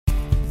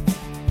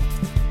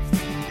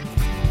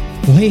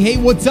Well, hey,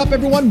 what's up,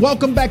 everyone?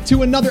 Welcome back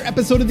to another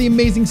episode of the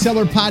Amazing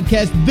Seller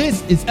Podcast.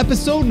 This is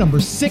episode number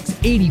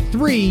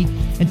 683,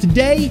 and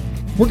today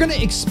we're going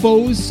to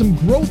expose some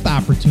growth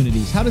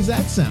opportunities. How does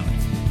that sound?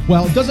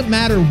 Well, it doesn't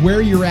matter where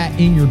you're at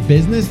in your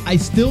business. I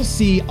still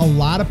see a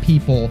lot of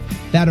people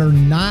that are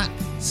not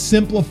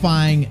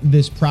simplifying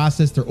this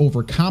process. They're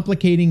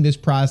overcomplicating this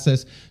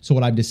process. So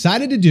what I've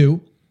decided to do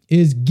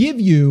is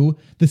give you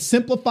the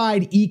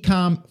simplified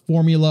e-com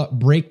formula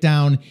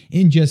breakdown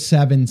in just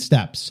 7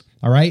 steps.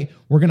 All right.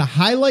 We're going to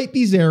highlight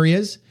these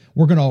areas.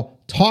 We're going to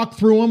talk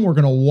through them. We're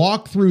going to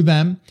walk through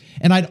them.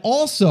 And I'd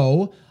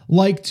also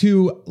like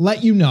to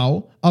let you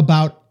know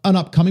about an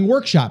upcoming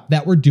workshop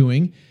that we're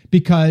doing,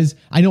 because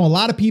I know a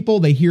lot of people,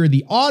 they hear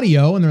the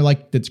audio and they're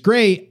like, that's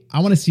great.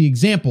 I want to see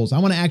examples. I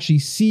want to actually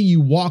see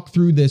you walk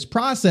through this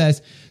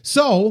process.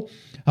 So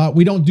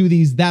we don't do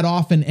these that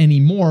often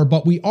anymore,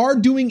 but we are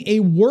doing a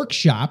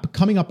workshop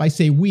coming up. I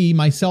say we,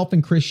 myself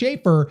and Chris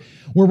Schaefer,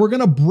 where we're going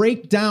to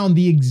break down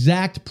the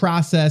exact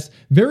process,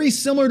 very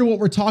similar to what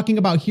we're talking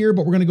about here,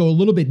 but we're going to go a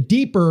little bit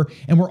deeper,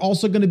 and we're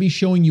also going to be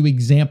showing you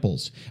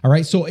examples. All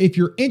right. So if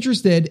you're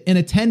interested in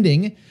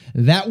attending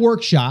that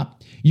workshop,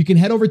 you can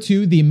head over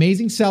to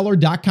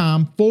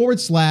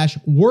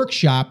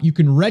theamazingseller.com/workshop. You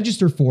can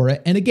register for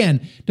it. And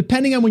again,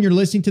 depending on when you're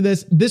listening to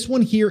this, this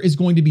one here is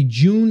going to be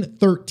June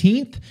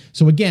 13th.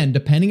 So again,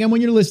 depending on when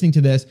you're listening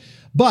to this,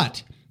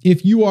 but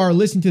if you are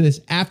listening to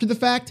this after the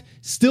fact,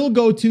 still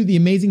go to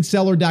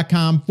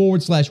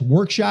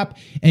theamazingseller.com/workshop,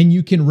 and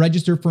you can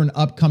register for an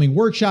upcoming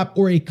workshop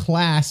or a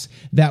class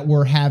that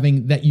we're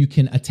having that you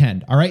can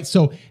attend. All right.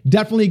 So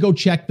definitely go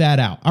check that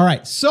out. All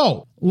right.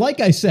 So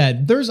like I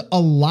said, there's a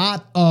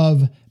lot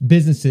of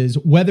businesses,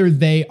 whether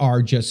they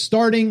are just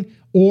starting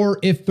or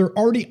if they're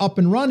already up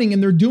and running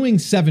and they're doing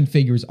 7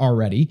 figures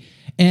already.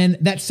 And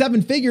that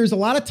 7 figures, a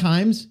lot of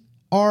times,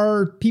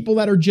 are people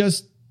that are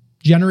just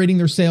generating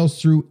their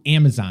sales through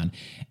Amazon.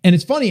 And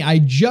it's funny, I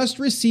just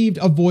received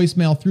a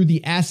voicemail through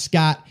the Ask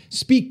Scott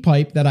speak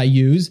pipe that I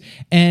use.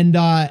 And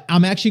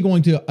I'm actually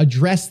going to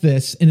address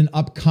this in an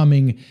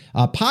upcoming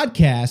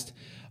podcast.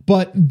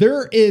 But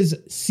there is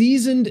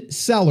seasoned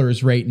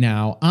sellers right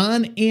now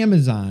on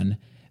Amazon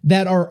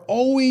that are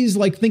always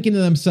like thinking to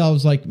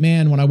themselves, like,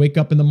 man, when I wake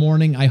up in the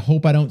morning, I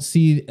hope I don't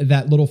see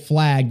that little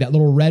flag, that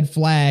little red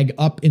flag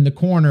up in the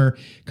corner,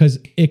 because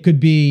it could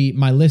be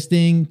my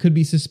listing could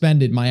be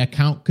suspended, my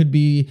account could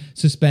be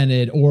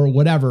suspended, or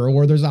whatever,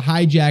 or there's a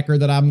hijacker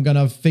that I'm going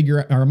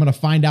to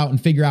find out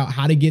and figure out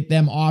how to get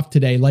them off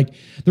today. Like,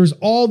 there's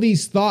all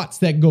these thoughts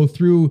that go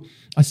through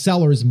a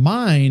seller's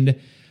mind.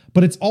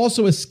 But it's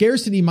also a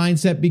scarcity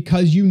mindset,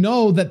 because you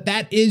know that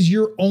that is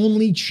your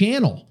only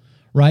channel,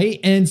 right?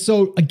 And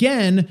so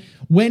again,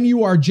 when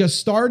you are just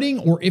starting,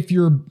 or if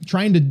you're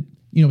trying to,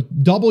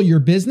 double your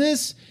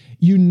business,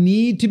 you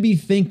need to be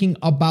thinking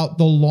about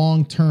the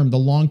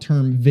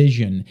long-term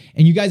vision.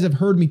 And you guys have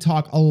heard me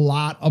talk a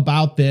lot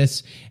about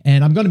this,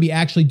 and I'm going to be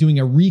actually doing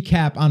a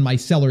recap on my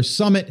Seller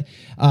Summit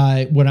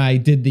when I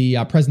did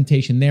the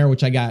presentation there,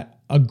 which I got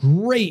a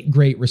great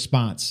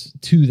response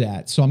to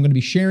that. So I'm going to be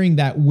sharing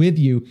that with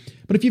you.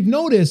 But if you've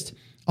noticed,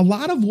 a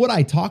lot of what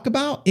I talk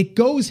about, it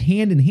goes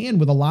hand in hand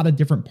with a lot of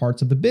different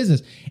parts of the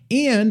business.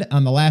 And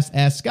on the last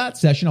Ask Scott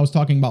session, I was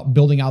talking about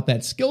building out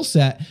that skill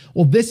set.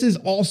 Well, this is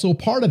also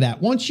part of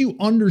that. Once you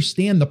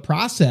understand the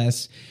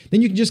process,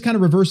 then you can just kind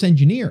of reverse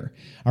engineer.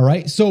 All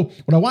right. So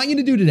what I want you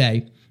to do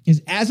today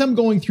is, as I'm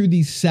going through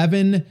these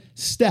 7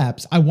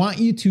 steps, I want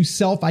you to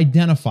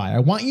self-identify. I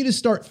want you to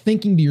start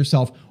thinking to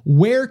yourself,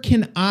 where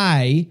can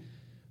I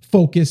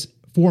focus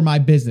for my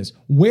business?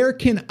 Where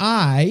can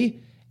I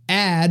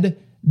add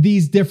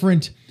these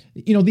different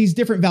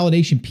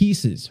validation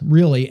pieces,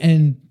 really?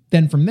 And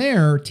then from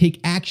there, take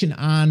action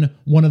on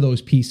one of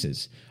those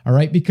pieces. All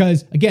right.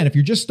 Because again, if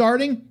you're just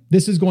starting,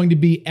 this is going to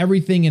be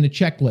everything in a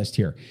checklist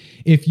here.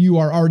 If you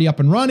are already up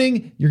and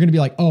running, you're going to be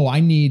like, oh, I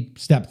need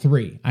step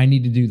 3. I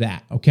need to do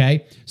that.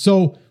 Okay.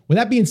 So with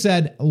that being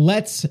said,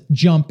 let's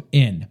jump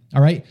in.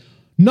 All right.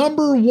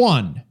 Number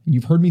 1,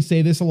 you've heard me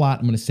say this a lot.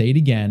 I'm going to say it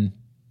again.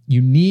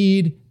 You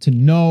need to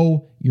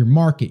know your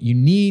market. You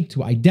need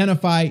to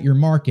identify your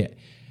market.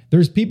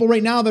 There's people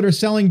right now that are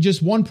selling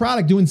just one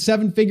product, doing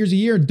 7 figures a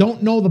year,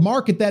 don't know the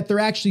market that they're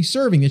actually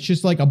serving. It's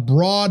just like a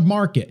broad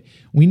market.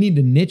 We need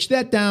to niche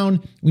that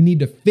down. We need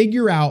to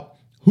figure out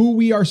who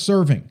we are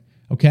serving.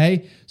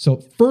 Okay.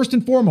 So first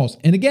and foremost,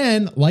 and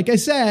again, like I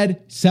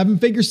said,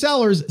 7-figure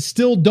sellers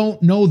still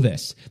don't know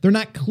this. They're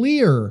not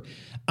clear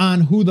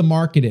on who the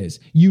market is.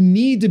 You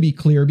need to be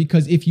clear,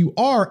 because if you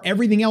are,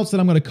 everything else that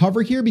I'm going to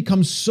cover here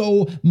becomes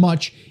so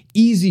much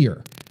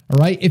easier. All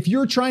right. If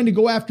you're trying to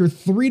go after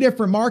 3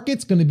 different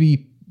markets, going to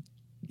be,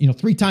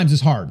 3 times as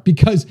hard,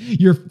 because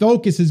your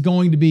focus is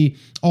going to be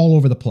all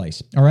over the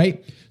place. All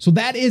right. So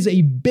that is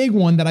a big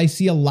one that I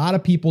see a lot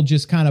of people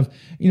just kind of,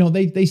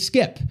 they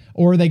skip,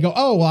 or they go,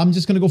 oh, well, I'm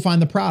just going to go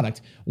find the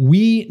product.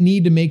 We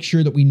need to make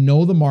sure that we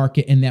know the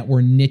market and that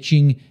we're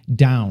niching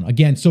down.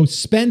 Again, so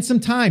spend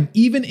some time,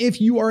 even if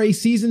you are a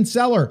seasoned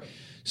seller,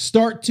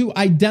 start to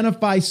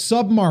identify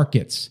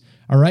submarkets.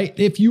 All right.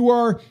 If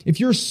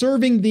you're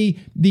serving the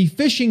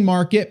fishing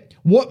market,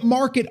 what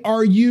market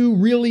are you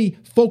really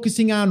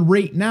focusing on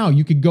right now?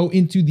 You could go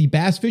into the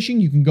bass fishing.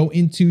 You can go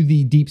into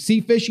the deep sea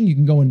fishing. You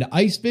can go into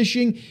ice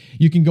fishing.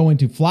 You can go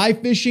into fly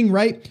fishing,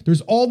 right? There's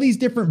all these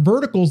different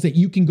verticals that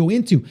you can go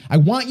into. I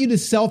want you to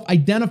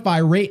self-identify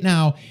right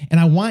now,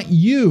 and I want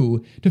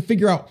you to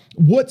figure out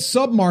what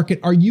sub-market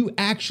are you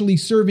actually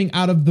serving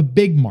out of the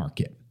big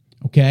market,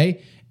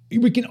 okay?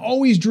 We can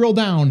always drill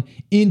down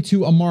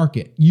into a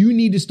market. You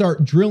need to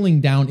start drilling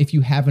down if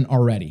you haven't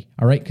already,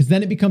 all right? Because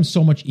then it becomes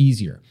so much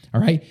easier,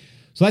 all right?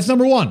 So that's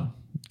number one,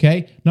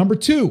 okay? Number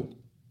two,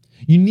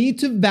 you need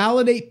to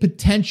validate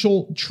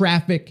potential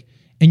traffic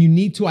and you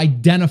need to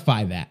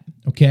identify that,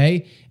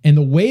 okay? And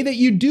the way that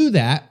you do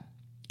that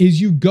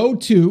is you go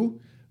to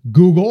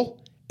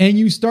Google and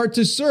you start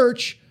to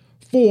search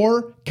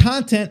for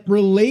content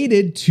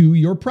related to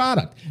your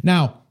product.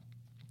 Now,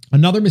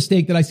 another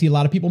mistake that I see a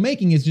lot of people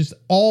making is just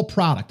all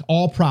product,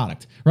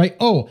 right?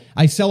 Oh,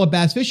 I sell a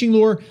bass fishing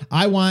lure.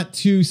 I want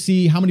to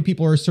see how many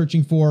people are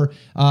searching for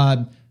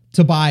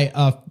to buy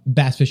a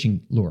bass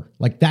fishing lure.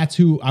 Like that's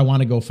who I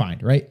want to go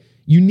find, right?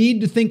 You need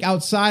to think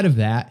outside of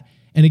that.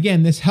 And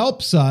again, this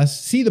helps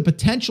us see the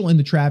potential in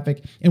the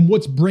traffic and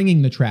what's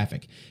bringing the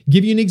traffic.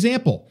 Give you an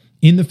example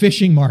in the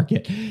fishing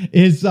market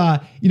is,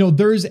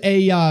 there's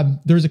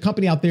a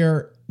company out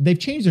there. They've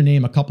changed their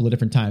name a couple of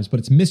different times, but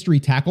it's Mystery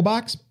Tackle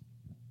Box.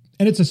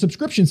 And it's a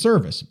subscription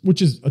service,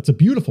 it's a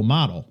beautiful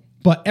model.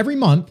 But every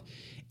month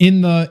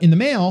in the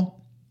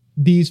mail,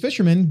 these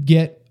fishermen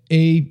get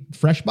a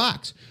fresh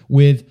box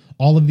with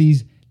all of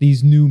these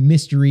new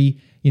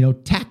mystery,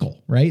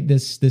 tackle, right?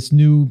 This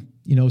new,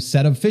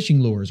 set of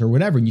fishing lures or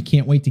whatever. And you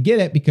can't wait to get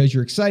it because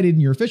you're excited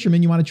and you're a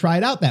fisherman. You want to try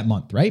it out that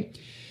month, right?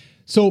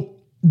 So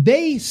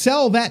they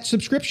sell that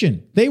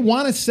subscription. They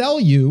want to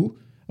sell you,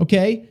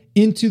 okay,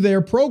 into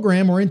their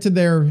program or into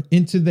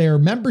their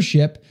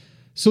membership.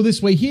 So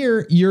this way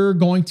here, you're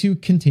going to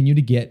continue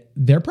to get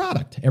their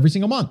product every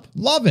single month.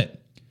 Love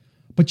it.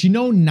 But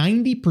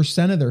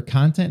 90% of their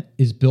content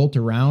is built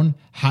around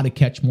how to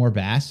catch more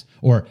bass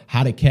or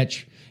how to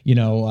catch,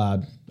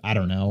 or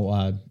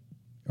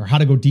how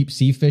to go deep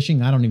sea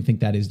fishing. I don't even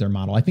think that is their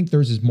model. I think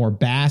theirs is more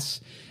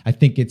bass. I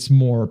think it's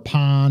more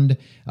pond,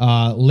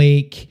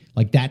 lake,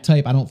 like that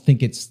type. I don't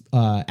think it's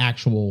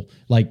actual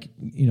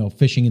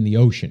fishing in the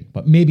ocean,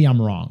 but maybe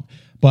I'm wrong.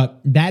 But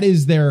that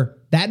is their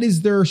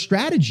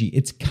strategy.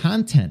 It's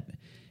content,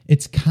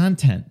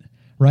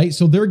 right?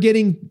 So they're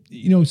getting,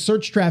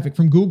 search traffic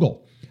from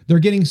Google. They're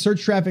getting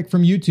search traffic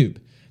from YouTube.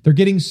 They're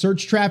getting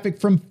search traffic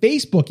from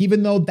Facebook,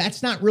 even though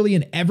that's not really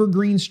an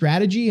evergreen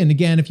strategy. And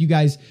again, if you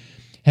guys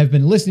have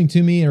been listening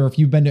to me or if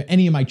you've been to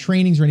any of my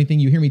trainings or anything,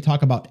 you hear me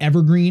talk about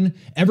evergreen.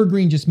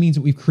 Evergreen just means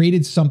that we've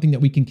created something that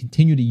we can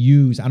continue to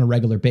use on a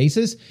regular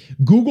basis.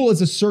 Google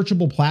is a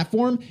searchable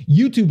platform.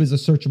 YouTube is a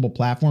searchable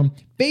platform.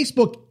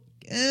 Facebook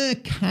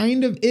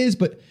kind of is,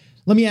 but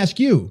let me ask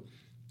you,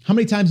 how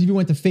many times have you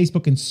went to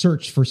Facebook and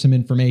searched for some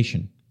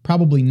information?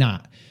 Probably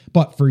not.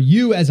 But for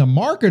you as a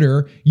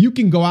marketer, you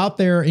can go out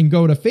there and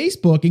go to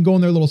Facebook and go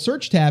in their little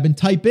search tab and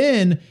type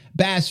in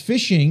bass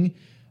fishing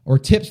or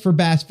tips for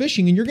bass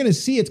fishing. And you're going to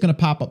see it's going to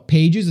pop up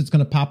pages. It's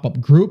going to pop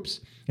up groups.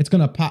 It's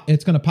going to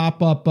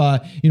pop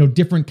up,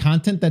 different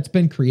content that's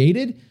been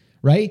created,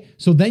 right?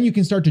 So then you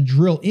can start to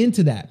drill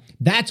into that.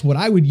 That's what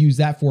I would use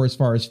that for as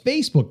far as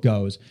Facebook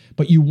goes.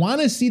 But you want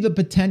to see the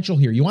potential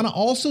here. You want to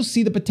also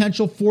see the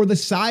potential for the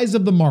size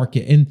of the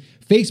market. And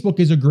Facebook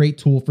is a great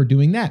tool for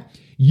doing that.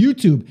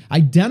 YouTube,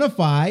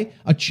 identify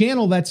a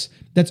channel that's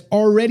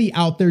already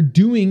out there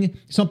doing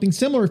something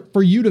similar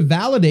for you to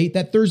validate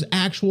that there's an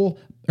actual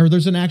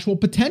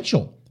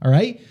potential. All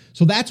right.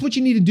 So that's what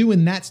you need to do.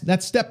 And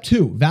that's step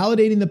two,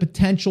 validating the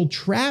potential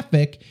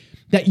traffic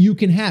that you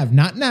can have,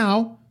 not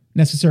now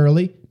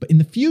necessarily, but in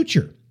the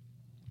future.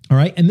 All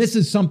right. And this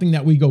is something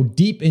that we go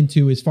deep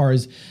into as far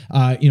as,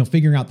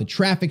 figuring out the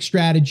traffic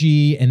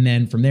strategy. And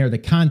then from there, the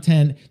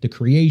content, the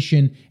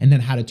creation, and then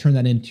how to turn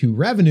that into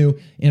revenue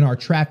in our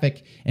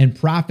traffic and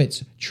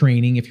profits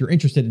training. If you're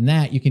interested in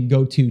that, you can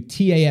go to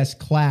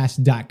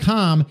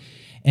tasclass.com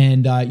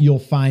and you'll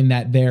find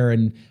that there.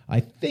 And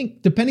I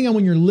think depending on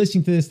when you're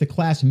listening to this, the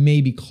class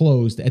may be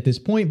closed at this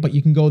point, but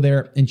you can go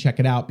there and check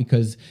it out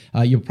because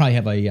you'll probably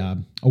have a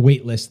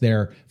wait list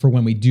there for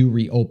when we do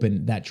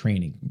reopen that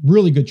training.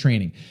 Really good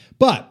training.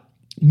 But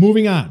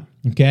moving on,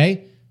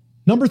 okay?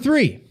 Number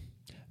 3,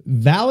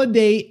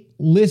 validate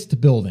list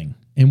building.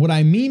 And what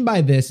I mean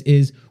by this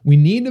is we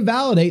need to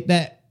validate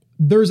that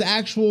there's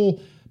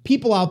actual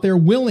people out there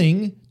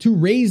willing to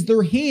raise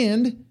their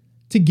hand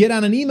to get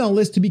on an email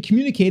list to be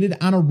communicated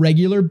on a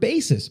regular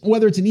basis.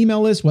 Whether it's an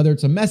email list, whether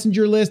it's a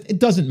messenger list, it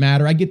doesn't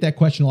matter. I get that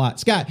question a lot.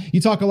 Scott, you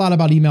talk a lot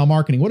about email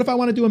marketing. What if I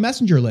want to do a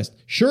messenger list?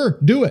 Sure,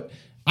 do it.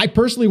 I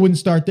personally wouldn't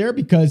start there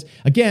because,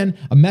 again,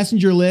 a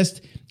messenger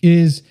list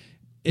is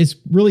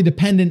really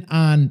dependent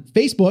on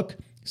Facebook.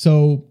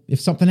 So if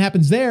something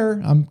happens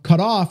there, I'm cut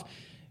off.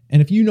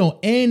 And if you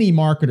know any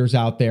marketers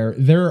out there,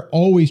 they're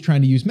always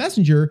trying to use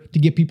Messenger to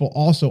get people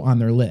also on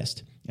their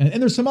list.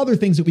 And there's some other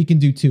things that we can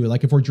do too.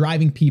 Like if we're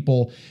driving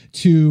people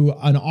to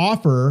an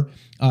offer,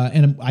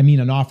 and I mean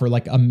an offer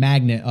like a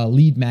magnet, a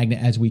lead magnet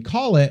as we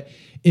call it,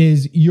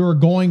 is you're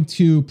going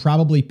to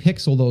probably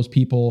pixel those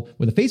people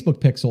with a Facebook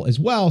pixel as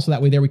well. So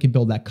that way there we can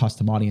build that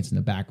custom audience in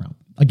the background.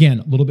 Again,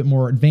 a little bit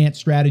more advanced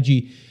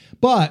strategy.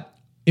 But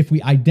if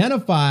we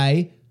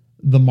identify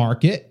the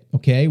market,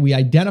 okay, we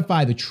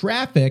identify the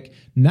traffic,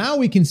 now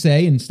we can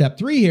say in step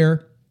 3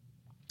 here,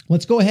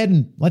 let's go ahead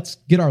and let's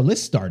get our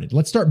list started.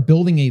 Let's start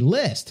building a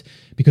list.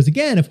 Because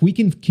again, if we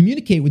can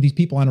communicate with these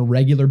people on a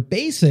regular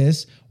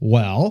basis,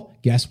 well,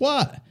 guess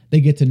what?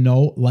 They get to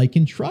know, like,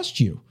 and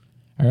trust you.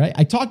 All right.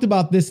 I talked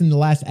about this in the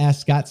last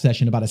Ask Scott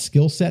session about a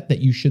skill set that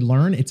you should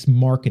learn. It's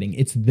marketing.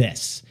 It's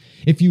this.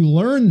 If you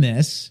learn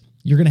this,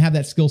 you're going to have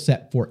that skill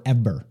set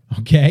forever.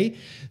 Okay.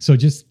 So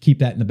just keep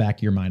that in the back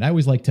of your mind. I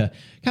always like to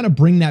kind of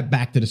bring that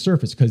back to the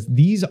surface because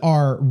these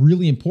are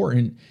really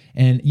important.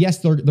 And yes,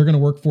 they're going to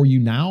work for you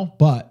now,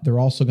 but they're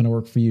also going to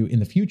work for you in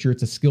the future.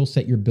 It's a skill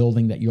set you're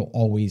building that you'll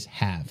always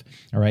have.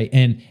 All right.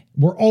 And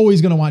we're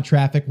always going to want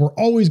traffic. We're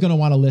always going to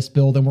want to list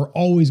build, and we're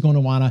always going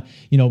to want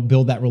to,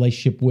 build that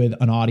relationship with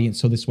an audience.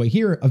 So this way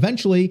here,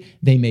 eventually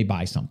they may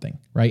buy something,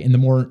 right? And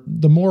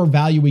the more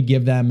value we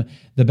give them,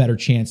 the better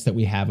chance that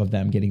we have of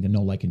them getting to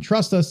know, like, and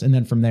trust us. And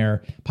then from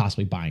there,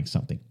 possibly buying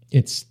something.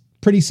 It's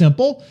pretty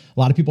simple. A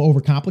lot of people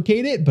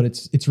overcomplicate it, but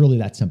it's really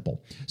that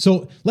simple.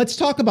 So let's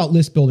talk about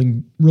list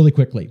building really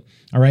quickly.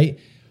 All right.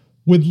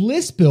 With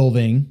list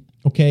building,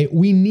 okay,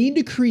 we need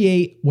to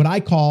create what I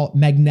call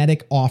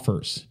magnetic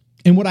offers.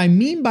 And what I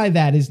mean by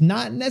that is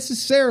not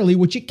necessarily,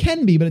 which it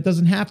can be, but it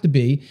doesn't have to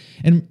be.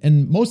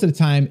 And most of the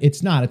time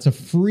it's not. It's a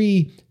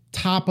free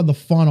top of the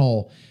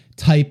funnel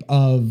type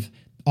of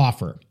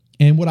offer.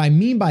 And what I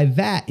mean by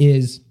that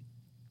is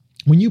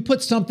when you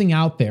put something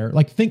out there,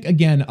 like think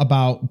again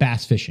about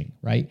bass fishing,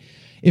 right?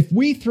 If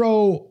we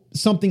throw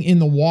something in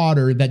the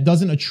water that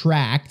doesn't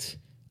attract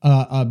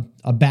a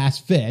bass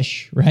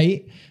fish,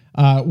 right?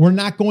 We're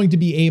not going to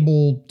be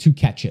able to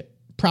catch it.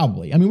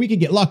 Probably. I mean, we could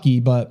get lucky,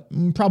 but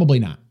probably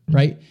not.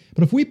 Right.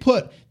 But if we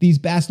put these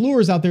bass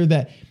lures out there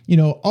that,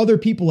 other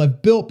people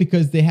have built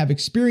because they have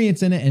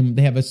experience in it and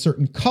they have a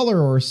certain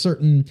color or a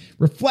certain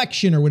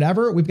reflection or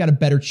whatever, we've got a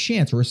better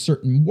chance, or a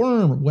certain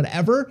worm or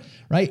whatever,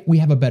 right? We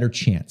have a better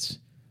chance.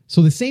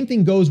 So the same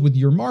thing goes with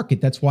your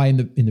market. That's why in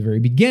the very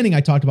beginning,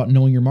 I talked about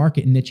knowing your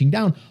market and niching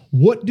down.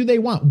 What do they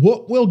want?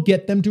 What will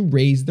get them to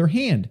raise their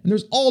hand? And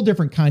there's all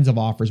different kinds of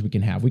offers we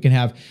can have. We can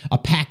have a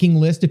packing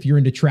list if you're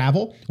into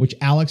travel, which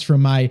Alex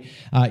from my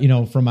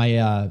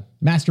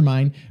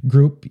mastermind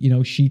group,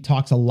 she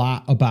talks a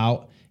lot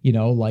about,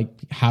 like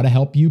how to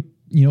help you,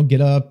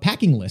 get a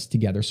packing list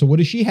together. So what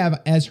does she have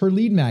as her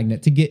lead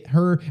magnet to get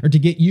her or to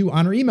get you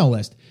on her email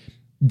list?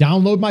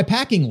 Download my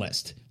packing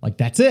list. Like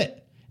that's it.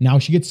 Now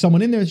she gets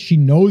someone in there. She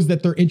knows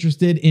that they're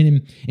interested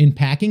in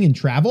packing and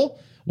travel.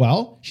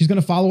 Well, she's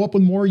going to follow up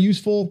with more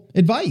useful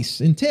advice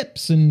and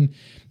tips and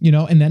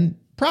then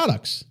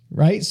products,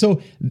 right?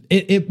 So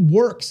it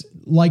works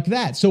like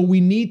that. So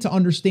we need to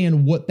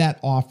understand what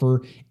that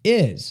offer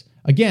is.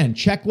 Again,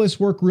 checklists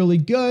work really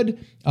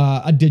good.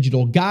 A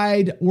digital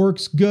guide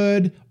works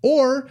good.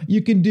 Or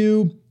you can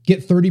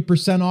get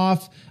 30%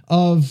 off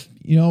of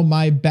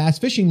my bass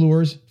fishing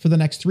lures for the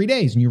next 3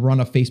 days. And you run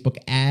a Facebook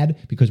ad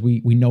because we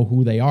know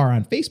who they are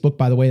on Facebook.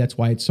 By the way, that's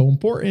why it's so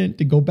important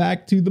to go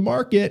back to the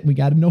market. We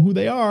got to know who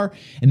they are.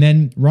 And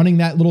then running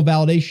that little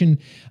validation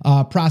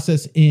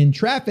process in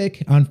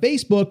traffic on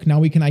Facebook.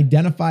 Now we can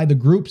identify the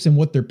groups and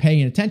what they're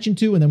paying attention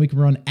to. And then we can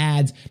run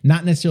ads,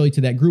 not necessarily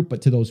to that group,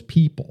 but to those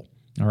people.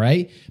 All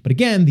right. But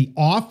again, the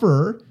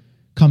offer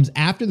comes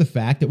after the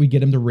fact that we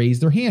get them to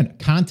raise their hand.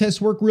 Contests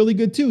work really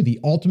good too. The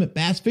ultimate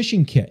bass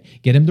fishing kit,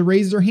 get them to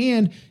raise their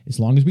hand. As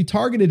long as we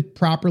target it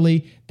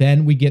properly,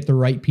 then we get the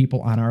right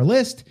people on our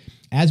list.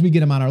 As we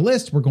get them on our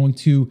list, we're going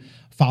to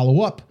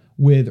follow up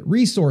with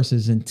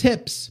resources and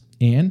tips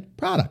and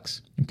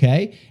products.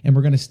 Okay. And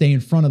we're going to stay in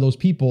front of those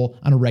people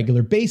on a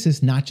regular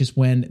basis, not just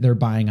when they're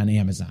buying on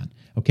Amazon.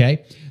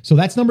 Okay. So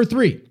that's number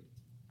 3.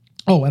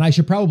 Oh, and I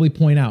should probably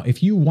point out,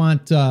 if you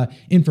want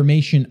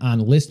information on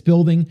list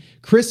building,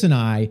 Chris and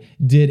I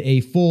did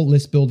a full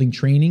list building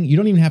training. You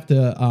don't even have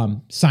to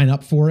sign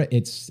up for it.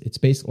 It's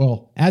basically,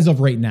 well, as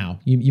of right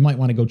now, you might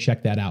want to go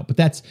check that out. But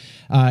that's,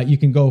 you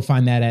can go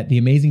find that at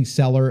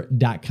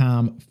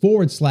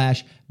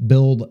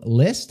theamazingseller.com/build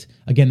list.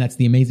 Again, that's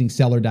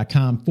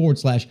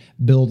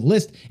theamazingseller.com/build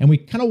list. And we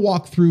kind of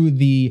walk through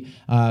the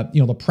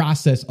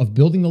process of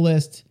building the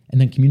list and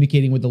then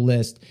communicating with the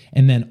list,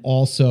 and then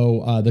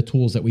also the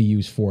tools that we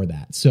use for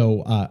that.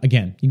 So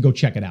again, you can go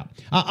check it out.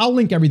 I'll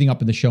link everything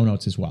up in the show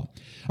notes as well.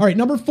 All right,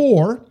 number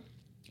 4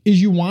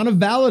 is you want to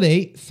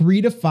validate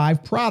 3 to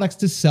 5 products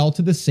to sell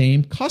to the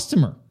same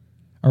customer.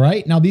 All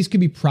right, now these could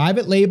be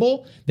private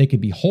label, they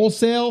could be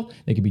wholesale,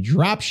 they could be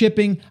drop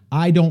shipping.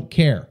 I don't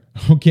care.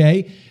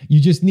 Okay,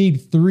 you just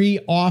need 3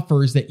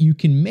 offers that you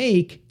can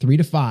make, 3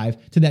 to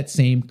 5, to that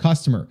same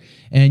customer.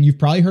 And you've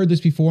probably heard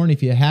this before, and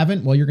if you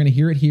haven't, well, you're going to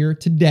hear it here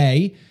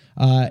today.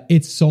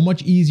 It's so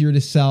much easier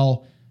to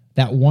sell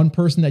that one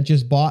person that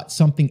just bought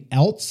something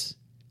else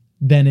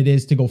than it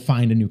is to go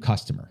find a new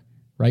customer,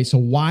 right? So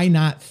why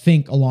not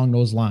think along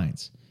those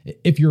lines?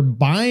 If you're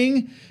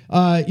buying,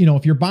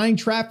 if you're buying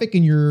traffic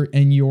and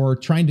you're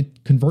trying to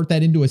convert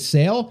that into a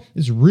sale,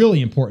 it's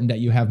really important that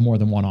you have more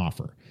than one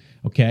offer.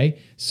 Okay.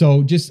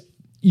 So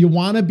you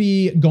want to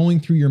be going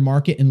through your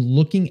market and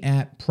looking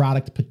at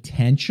product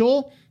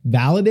potential,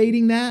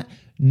 validating that,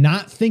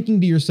 not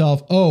thinking to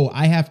yourself, oh,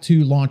 I have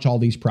to launch all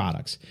these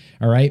products.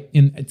 All right.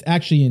 And it's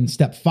actually in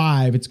step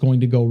 5, it's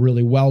going to go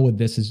really well with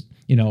this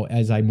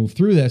as I move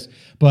through this.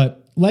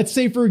 But let's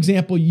say, for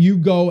example, you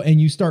go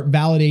and you start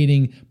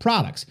validating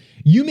products.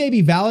 You may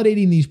be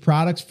validating these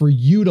products for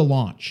you to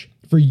launch,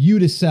 for you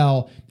to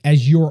sell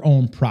as your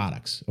own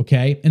products.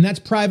 Okay. And that's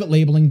private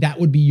labeling. That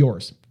would be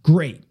yours.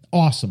 Great.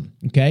 Awesome.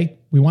 Okay.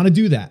 We want to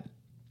do that.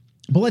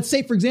 But let's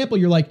say, for example,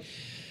 you're like,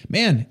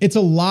 man, it's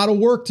a lot of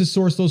work to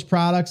source those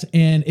products.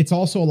 And it's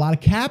also a lot of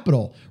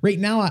capital. Right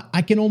now,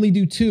 I can only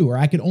do 2 or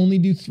I can only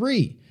do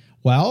 3.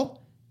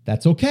 Well,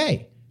 that's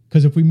okay.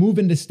 Because if we move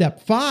into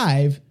step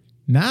 5,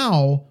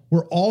 now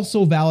we're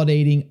also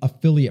validating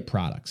affiliate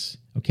products.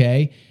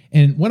 Okay.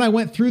 And when I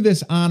went through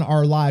this on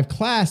our live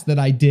class that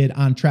I did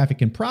on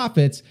traffic and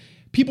profits,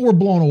 people were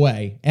blown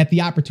away at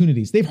the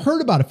opportunities. They've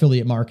heard about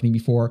affiliate marketing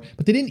before,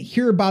 but they didn't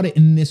hear about it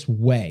in this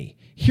way.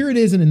 Here it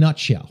is in a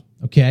nutshell.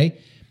 Okay.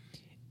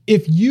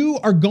 If you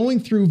are going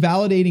through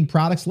validating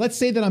products, let's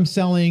say that I'm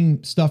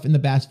selling stuff in the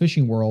bass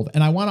fishing world,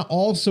 and I want to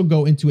also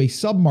go into a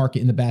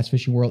sub-market in the bass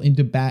fishing world,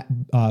 into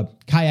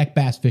kayak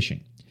bass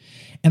fishing.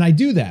 And I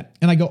do that,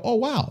 and I go, oh,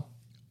 wow,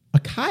 a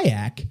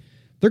kayak,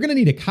 they're going to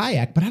need a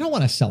kayak, but I don't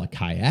want to sell a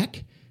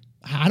kayak.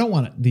 I don't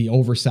want the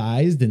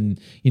oversized, and,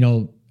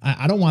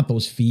 I don't want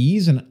those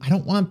fees, and I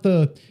don't want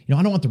the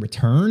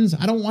returns.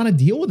 I don't want to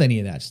deal with any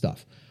of that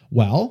stuff.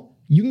 Well,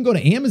 you can go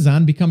to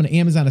Amazon, become an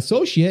Amazon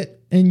associate,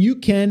 and you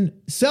can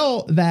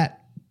sell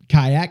that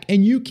kayak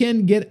and you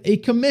can get a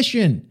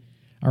commission.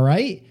 All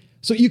right.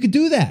 So you could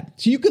do that.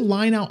 So you could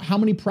line out how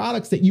many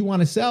products that you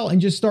want to sell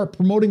and just start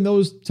promoting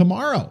those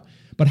tomorrow.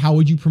 But how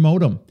would you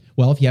promote them?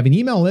 Well, if you have an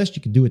email list,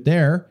 you can do it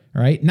there.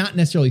 All right. Not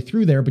necessarily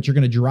through there, but you're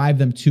going to drive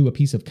them to a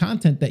piece of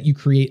content that you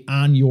create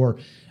on your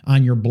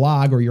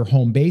blog or your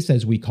home base,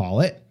 as we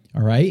call it.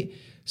 All right.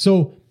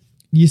 So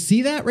you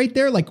see that right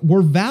there? Like,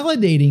 we're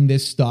validating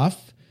this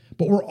stuff,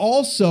 but we're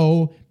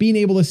also being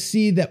able to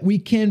see that we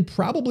can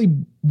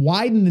probably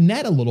widen the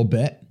net a little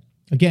bit.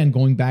 Again,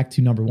 going back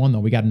to number 1, though,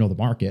 we got to know the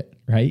market,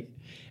 right?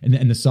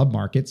 And the sub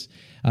markets.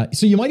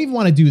 So you might even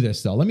want to do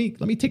this, though. Let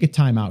me take a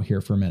time out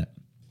here for a minute.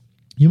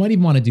 You might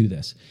even want to do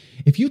this.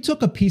 If you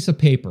took a piece of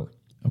paper,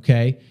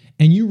 okay,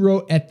 and you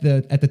wrote at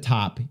the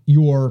top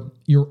your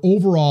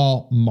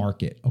overall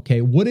market, okay,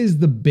 what is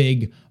the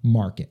big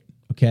market,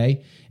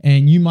 okay?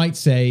 And you might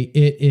say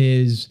it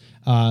is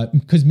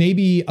because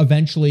maybe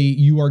eventually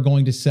you are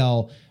going to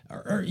sell,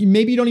 or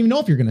maybe you don't even know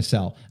if you're going to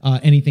sell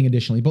anything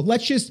additionally. But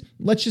let's just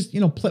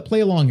play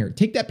along here.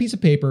 Take that piece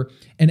of paper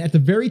and at the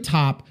very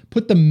top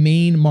put the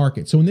main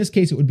market. So in this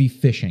case, it would be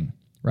fishing,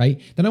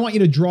 right? Then I want you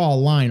to draw a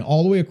line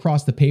all the way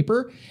across the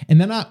paper, and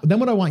then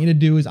what I want you to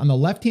do is on the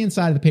left-hand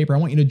side of the paper, I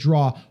want you to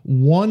draw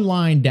one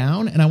line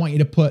down, and I want you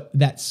to put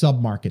that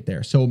sub market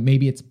there. So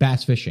maybe it's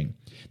bass fishing.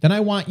 Then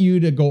I want you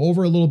to go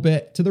over a little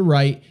bit to the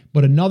right,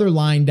 put another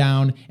line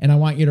down, and I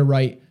want you to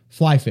write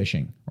fly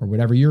fishing or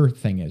whatever your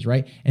thing is,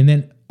 right? And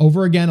then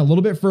over again, a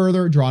little bit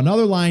further, draw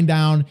another line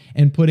down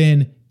and put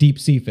in deep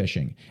sea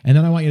fishing. And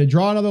then I want you to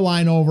draw another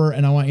line over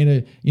and I want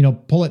you to,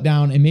 pull it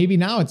down. And maybe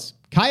now it's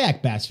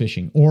kayak bass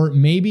fishing, or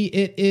maybe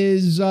it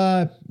is,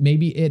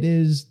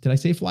 did I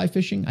say fly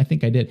fishing? I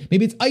think I did.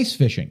 Maybe it's ice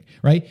fishing,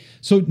 right?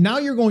 So now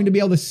you're going to be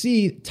able to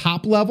see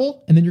top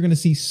level, and then you're going to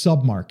see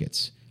sub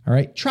markets. All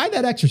right. Try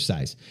that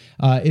exercise.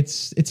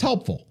 It's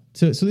helpful.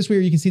 So this way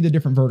you can see the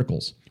different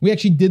verticals. We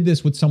actually did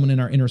this with someone in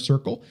our inner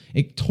circle.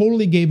 It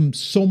totally gave them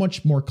so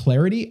much more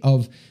clarity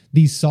of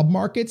these sub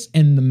markets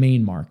and the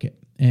main market.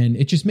 And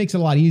it just makes it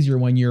a lot easier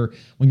when you're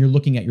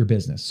looking at your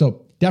business.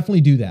 So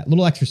definitely do that.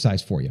 Little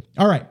exercise for you.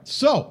 All right.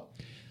 So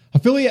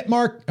affiliate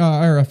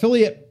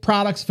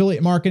products,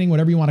 affiliate marketing,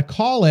 whatever you want to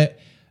call it.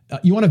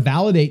 You want to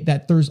validate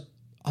that there's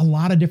a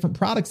lot of different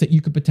products that you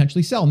could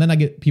potentially sell. And then I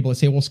get people that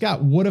say, well,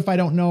 Scott, what if I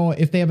don't know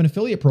if they have an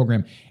affiliate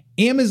program?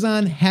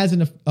 Amazon has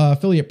an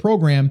affiliate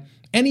program.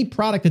 Any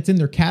product that's in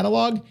their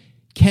catalog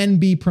can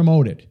be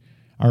promoted.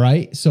 All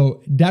right.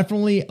 So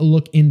definitely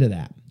look into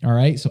that. All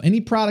right. So any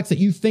products that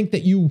you think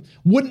that you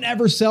wouldn't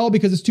ever sell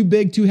because it's too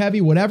big, too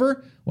heavy,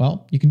 whatever,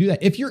 well, you can do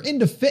that. If you're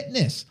into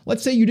fitness,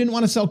 let's say you didn't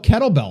want to sell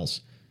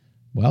kettlebells.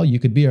 Well, you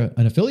could be an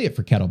affiliate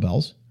for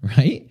kettlebells,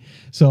 right?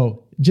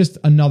 So just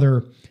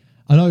another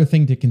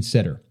thing to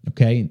consider.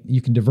 Okay.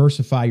 You can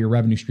diversify your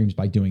revenue streams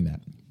by doing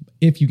that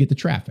if you get the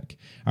traffic.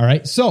 All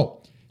right.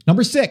 So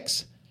number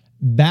 6,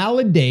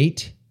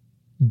 validate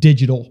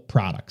digital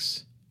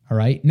products. All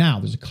right. Now,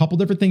 there's a couple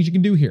different things you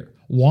can do here.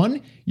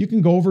 One, you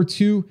can go over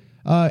to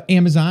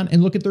Amazon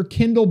and look at their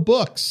Kindle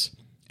books.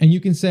 And you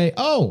can say,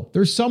 oh,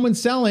 there's someone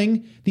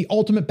selling the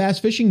Ultimate Bass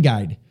Fishing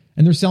Guide,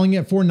 and they're selling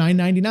it for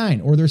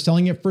 $9.99, or they're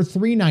selling it for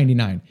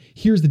 $3.99.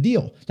 Here's the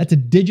deal. That's a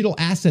digital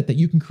asset that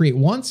you can create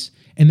once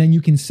and then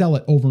you can sell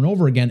it over and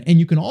over again. And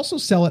you can also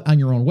sell it on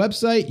your own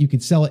website. You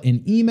could sell it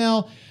in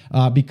email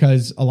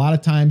because a lot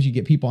of times you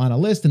get people on a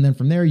list, and then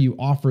from there you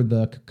offer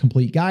the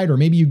complete guide, or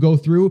maybe you go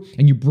through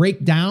and you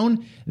break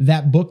down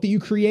that book that you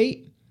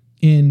create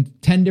in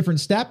 10 different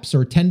steps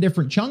or 10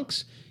 different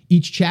chunks,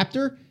 each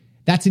chapter.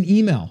 That's an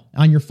email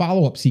on your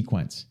follow-up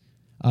sequence.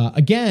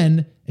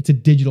 Again, it's a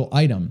digital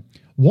item.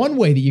 One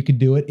way that you could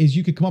do it is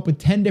you could come up with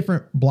 10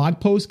 different blog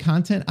post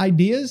content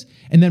ideas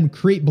and then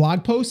create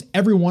blog posts.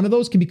 Every one of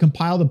those can be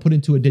compiled and put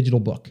into a digital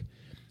book,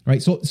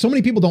 right? So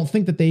many people don't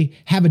think that they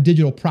have a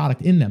digital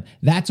product in them.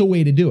 That's a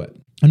way to do it.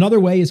 Another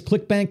way is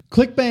ClickBank.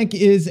 ClickBank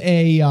is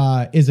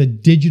a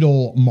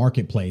digital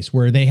marketplace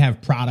where they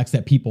have products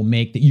that people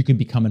make that you can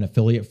become an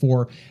affiliate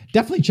for.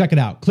 Definitely check it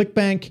out.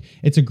 ClickBank,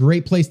 it's a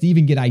great place to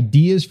even get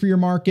ideas for your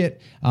market.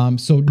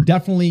 So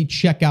definitely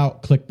check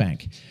out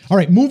ClickBank. All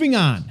right, moving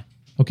on.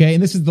 Okay,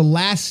 and this is the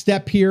last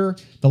step here,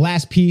 the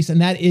last piece,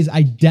 and that is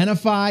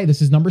identify.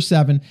 This is number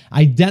 7.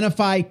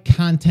 Identify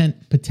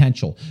content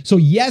potential. So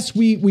yes,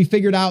 we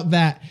figured out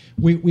that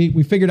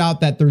we figured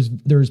out that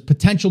there's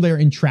potential there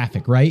in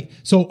traffic, right?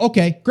 So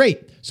okay,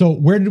 great. So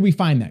where did we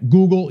find that?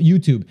 Google,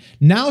 YouTube.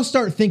 Now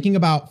start thinking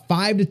about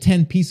 5 to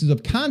 10 pieces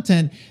of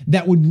content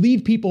that would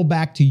lead people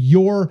back to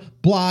your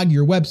blog,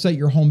 your website,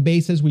 your home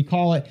base, as we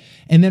call it,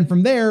 and then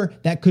from there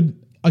that could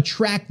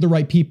attract the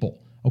right people.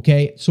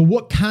 Okay, so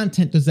what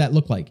content does that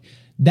look like?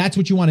 That's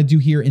what you want to do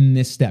here in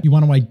this step. You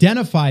want to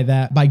identify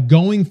that by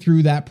going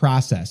through that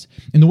process.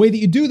 And the way that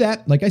you do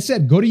that, like I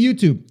said, go to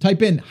YouTube,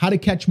 type in how to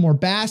catch more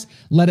bass,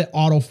 let it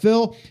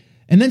autofill,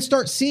 and then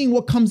start seeing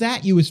what comes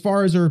at you as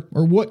far as or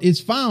what is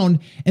found,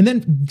 and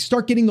then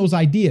start getting those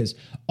ideas.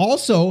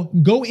 Also,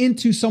 go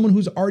into someone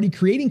who's already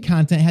creating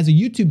content, has a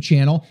YouTube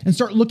channel, and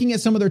start looking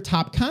at some of their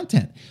top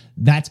content.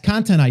 That's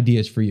content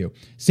ideas for you.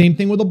 Same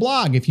thing with a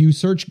blog. If you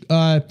search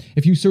on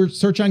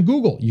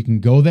Google, you can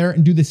go there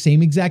and do the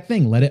same exact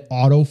thing. Let it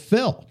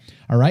autofill.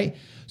 All right.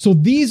 So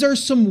these are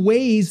some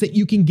ways that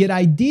you can get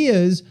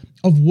ideas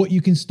of what you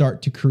can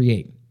start to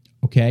create.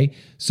 Okay.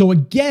 So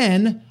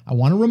again, I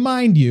want to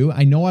remind you,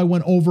 I know I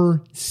went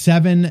over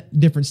 7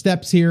 different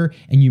steps here,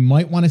 and you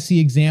might want to see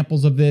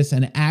examples of this.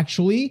 And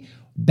actually,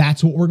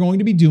 that's what we're going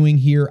to be doing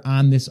here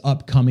on this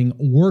upcoming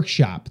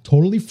workshop.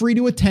 Totally free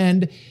to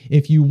attend.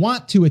 If you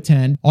want to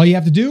attend, all you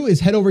have to do is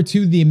head over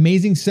to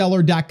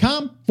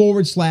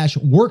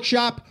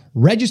theamazingseller.com/workshop,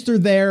 register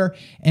there,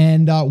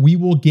 and we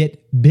will get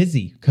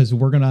busy because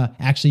we're going to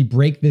actually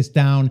break this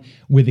down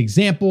with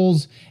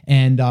examples,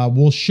 and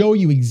we'll show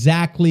you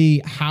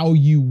exactly how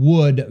you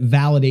would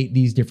validate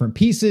these different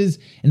pieces,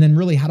 and then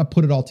really how to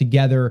put it all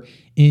together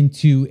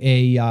into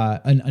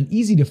an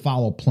easy to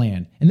follow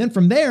plan. And then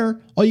from there,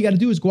 all you got to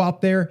do is go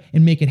out there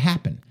and make it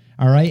happen.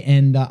 All right.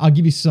 And I'll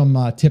give you some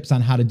tips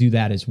on how to do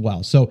that as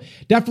well. So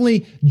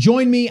definitely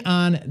join me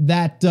on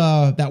that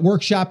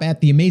workshop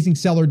at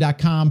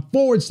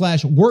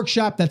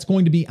theamazingseller.com/workshop. That's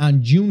going to be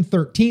on June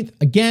 13th.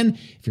 Again,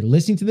 if you're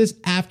listening to this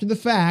after the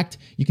fact,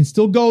 you can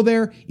still go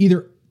there,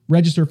 either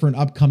register for an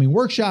upcoming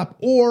workshop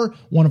or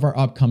one of our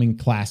upcoming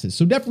classes.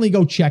 So definitely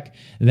go check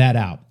that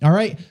out. All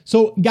right.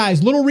 So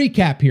guys, little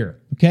recap here.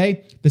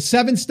 Okay. The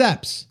 7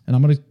 steps, and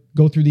I'm going to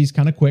go through these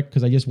kind of quick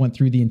because I just went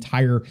through the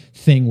entire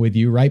thing with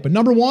you, right? But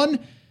number 1,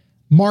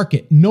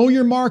 market. Know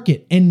your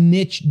market and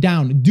niche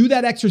down. Do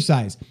that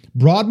exercise.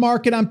 Broad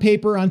market on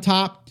paper on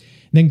top,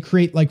 then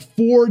create like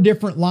 4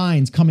 different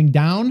lines coming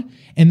down,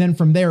 and then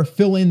from there,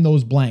 fill in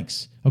those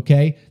blanks.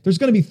 Okay. There's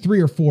going to be 3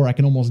 or 4, I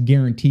can almost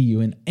guarantee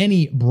you, in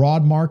any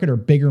broad market or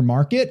bigger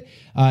market.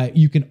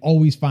 You can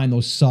always find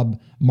those sub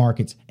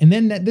markets. And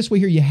then this way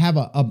here, you have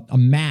a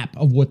map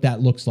of what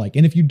that looks like.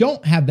 And if you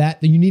don't have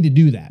that, then you need to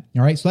do that.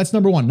 All right. So that's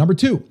number 1. Number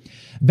 2,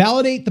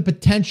 validate the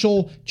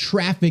potential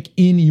traffic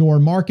in your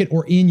market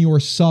or in your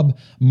sub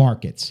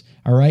markets.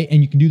 All right.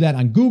 And you can do that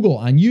on Google,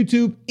 on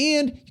YouTube,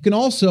 and you can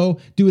also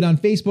do it on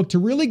Facebook to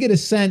really get a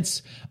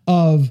sense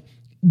of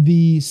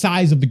the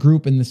size of the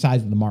group and the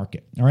size of the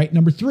market. All right.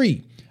 Number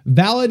 3,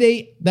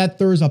 validate that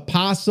there's a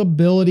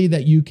possibility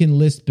that you can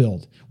list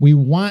build. We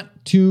want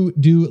to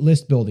do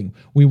list building.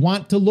 We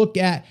want to look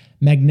at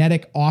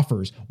magnetic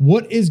offers.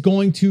 What is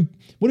going to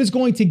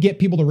get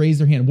people to raise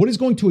their hand? What is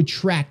going to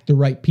attract the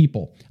right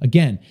people?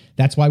 Again,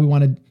 that's why we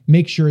want to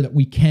make sure that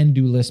we can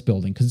do list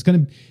building, because it's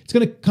going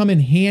to come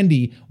in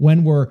handy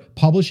when we're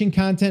publishing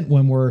content,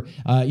 when we're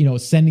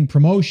sending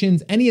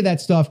promotions, any of that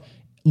stuff.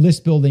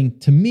 List building,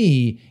 to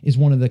me, is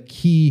one of the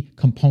key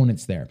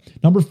components there.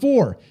 Number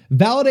 4,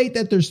 validate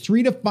that there's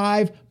 3 to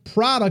 5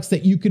 products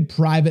that you could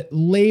private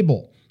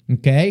label.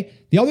 Okay.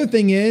 The other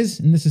thing is,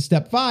 and this is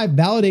step 5,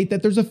 validate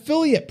that there's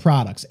affiliate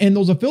products. And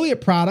those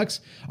affiliate products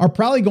are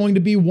probably going to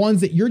be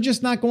ones that you're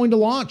just not going to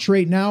launch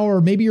right now,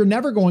 or maybe you're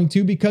never going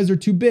to because they're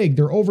too big,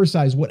 they're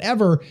oversized,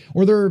 whatever,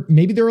 or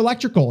maybe they're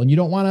electrical and you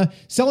don't want to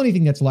sell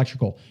anything that's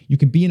electrical. You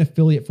can be an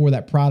affiliate for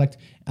that product.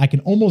 I can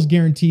almost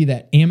guarantee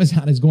that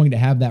Amazon is going to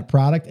have that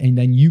product, and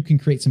then you can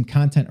create some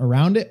content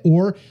around it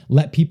or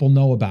let people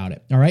know about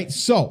it. All right.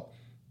 So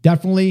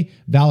Definitely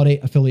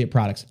validate affiliate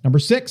products. Number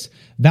 6,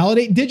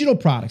 validate digital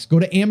products. Go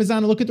to Amazon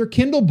and look at their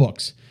Kindle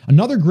books.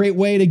 Another great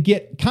way to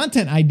get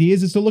content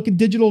ideas is to look at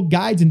digital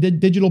guides and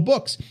digital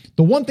books.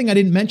 The one thing I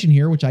didn't mention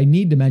here, which I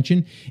need to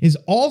mention, is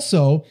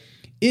also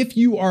if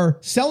you are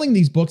selling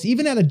these books,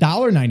 even at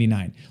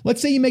 $1.99,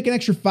 let's say you make an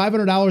extra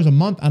 $500 a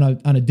month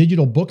on a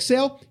digital book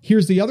sale.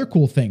 Here's the other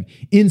cool thing.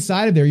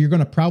 Inside of there, you're going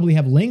to probably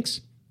have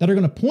links that are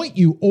going to point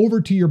you over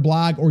to your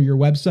blog or your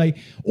website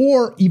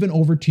or even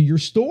over to your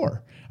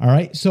store. All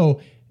right.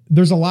 So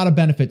there's a lot of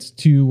benefits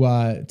to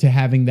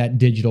having that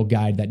digital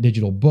guide, that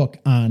digital book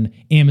on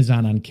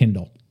Amazon on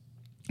Kindle.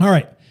 All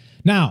right.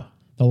 Now,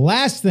 the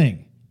last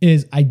thing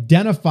is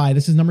identify,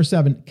 this is number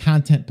 7,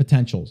 content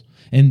potentials.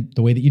 And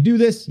the way that you do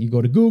this, you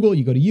go to Google,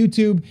 you go to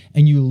YouTube,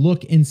 and you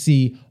look and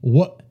see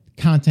what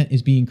content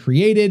is being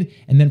created.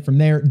 And then from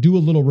there, do a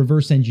little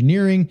reverse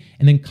engineering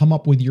and then come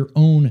up with your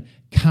own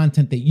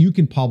content that you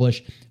can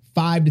publish.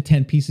 5 to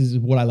 10 pieces is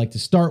what I like to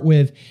start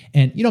with.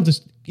 And you don't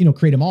just,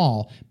 create them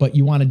all, but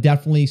you want to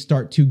definitely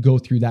start to go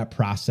through that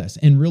process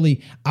and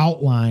really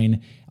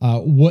outline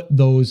what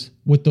those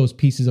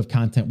pieces of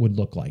content would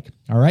look like.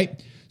 All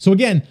right. So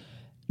again,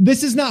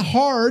 this is not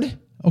hard.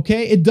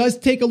 Okay. It does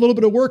take a little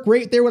bit of work.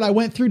 Right there, what I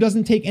went through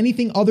doesn't take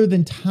anything other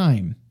than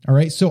time. All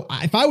right. So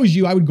if I was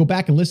you, I would go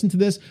back and listen to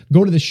this,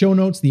 go to the show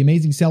notes,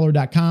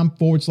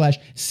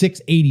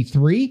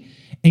 theamazingseller.com/683,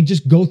 and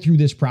just go through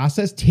this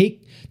process.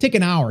 Take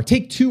an hour,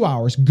 take 2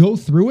 hours, go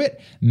through it,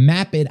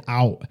 map it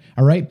out.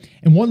 All right.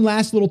 And one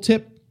last little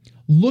tip,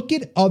 look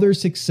at other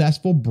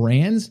successful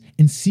brands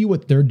and see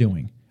what they're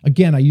doing.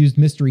 Again, I used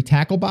Mystery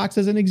Tackle Box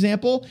as an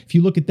example. If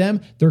you look at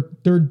them,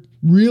 they're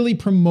really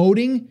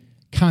promoting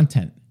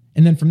content.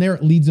 And then from there,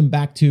 it leads them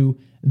back to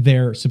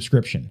their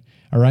subscription.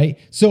 All right.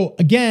 So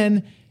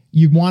again,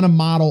 you want to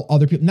model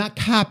other people, not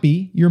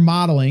copy, you're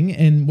modeling.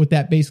 And what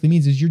that basically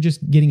means is you're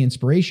just getting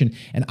inspiration.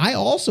 And I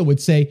also would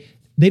say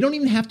they don't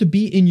even have to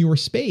be in your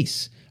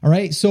space. All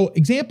right. So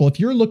example, if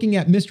you're looking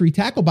at Mystery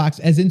Tackle Box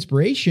as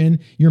inspiration,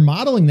 you're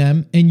modeling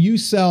them and you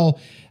sell,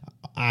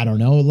 I don't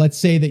know, let's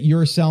say that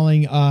you're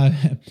selling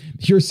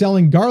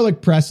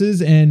garlic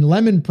presses and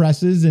lemon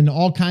presses and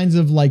all kinds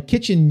of like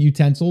kitchen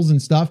utensils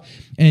and stuff,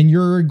 and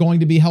you're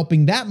going to be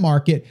helping that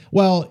market.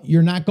 Well,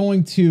 you're not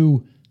going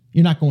to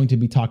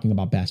be talking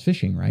about bass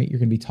fishing, right? You're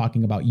going to be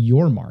talking about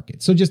your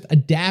market. So just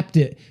adapt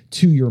it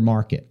to your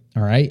market.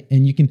 All right.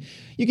 And you can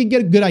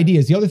get good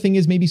ideas. The other thing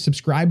is maybe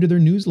subscribe to their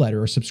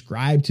newsletter or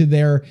subscribe to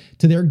their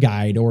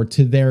guide or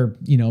to their,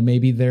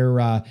 maybe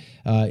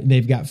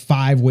they've got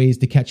 5 ways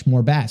to catch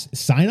more bass.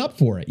 Sign up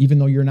for it, even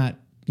though you're not,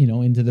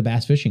 into the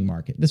bass fishing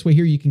market. This way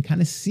here, you can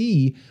kind of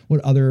see what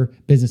other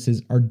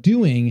businesses are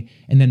doing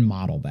and then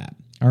model that.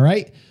 All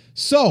right.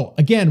 So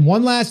again,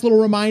 one last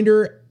little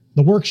reminder,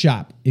 the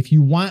workshop, if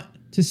you want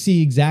to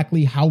see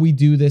exactly how we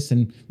do this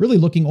and really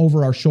looking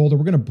over our shoulder,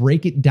 we're going to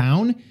break it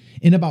down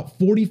in about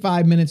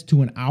 45 minutes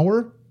to an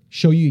hour,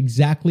 show you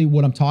exactly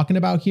what I'm talking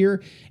about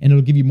here, and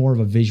it'll give you more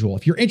of a visual.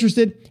 If you're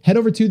interested, head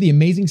over to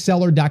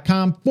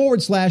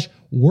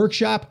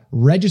theamazingseller.com/workshop,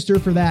 register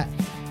for that,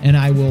 and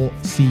I will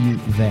see you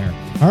there.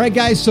 All right,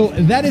 guys, so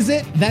that is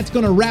it. That's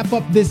going to wrap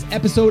up this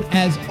episode.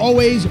 As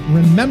always,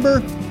 remember,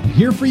 I'm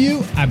here for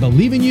you, I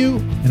believe in you,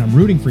 and I'm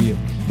rooting for you.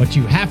 But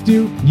you have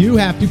to,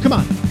 come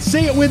on,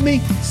 say it with me,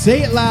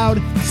 say it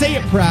loud, say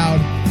it proud,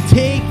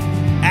 take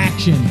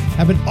action.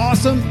 Have an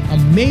awesome,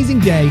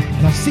 amazing day,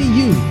 and I'll see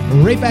you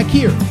right back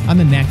here on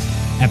the next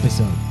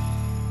episode.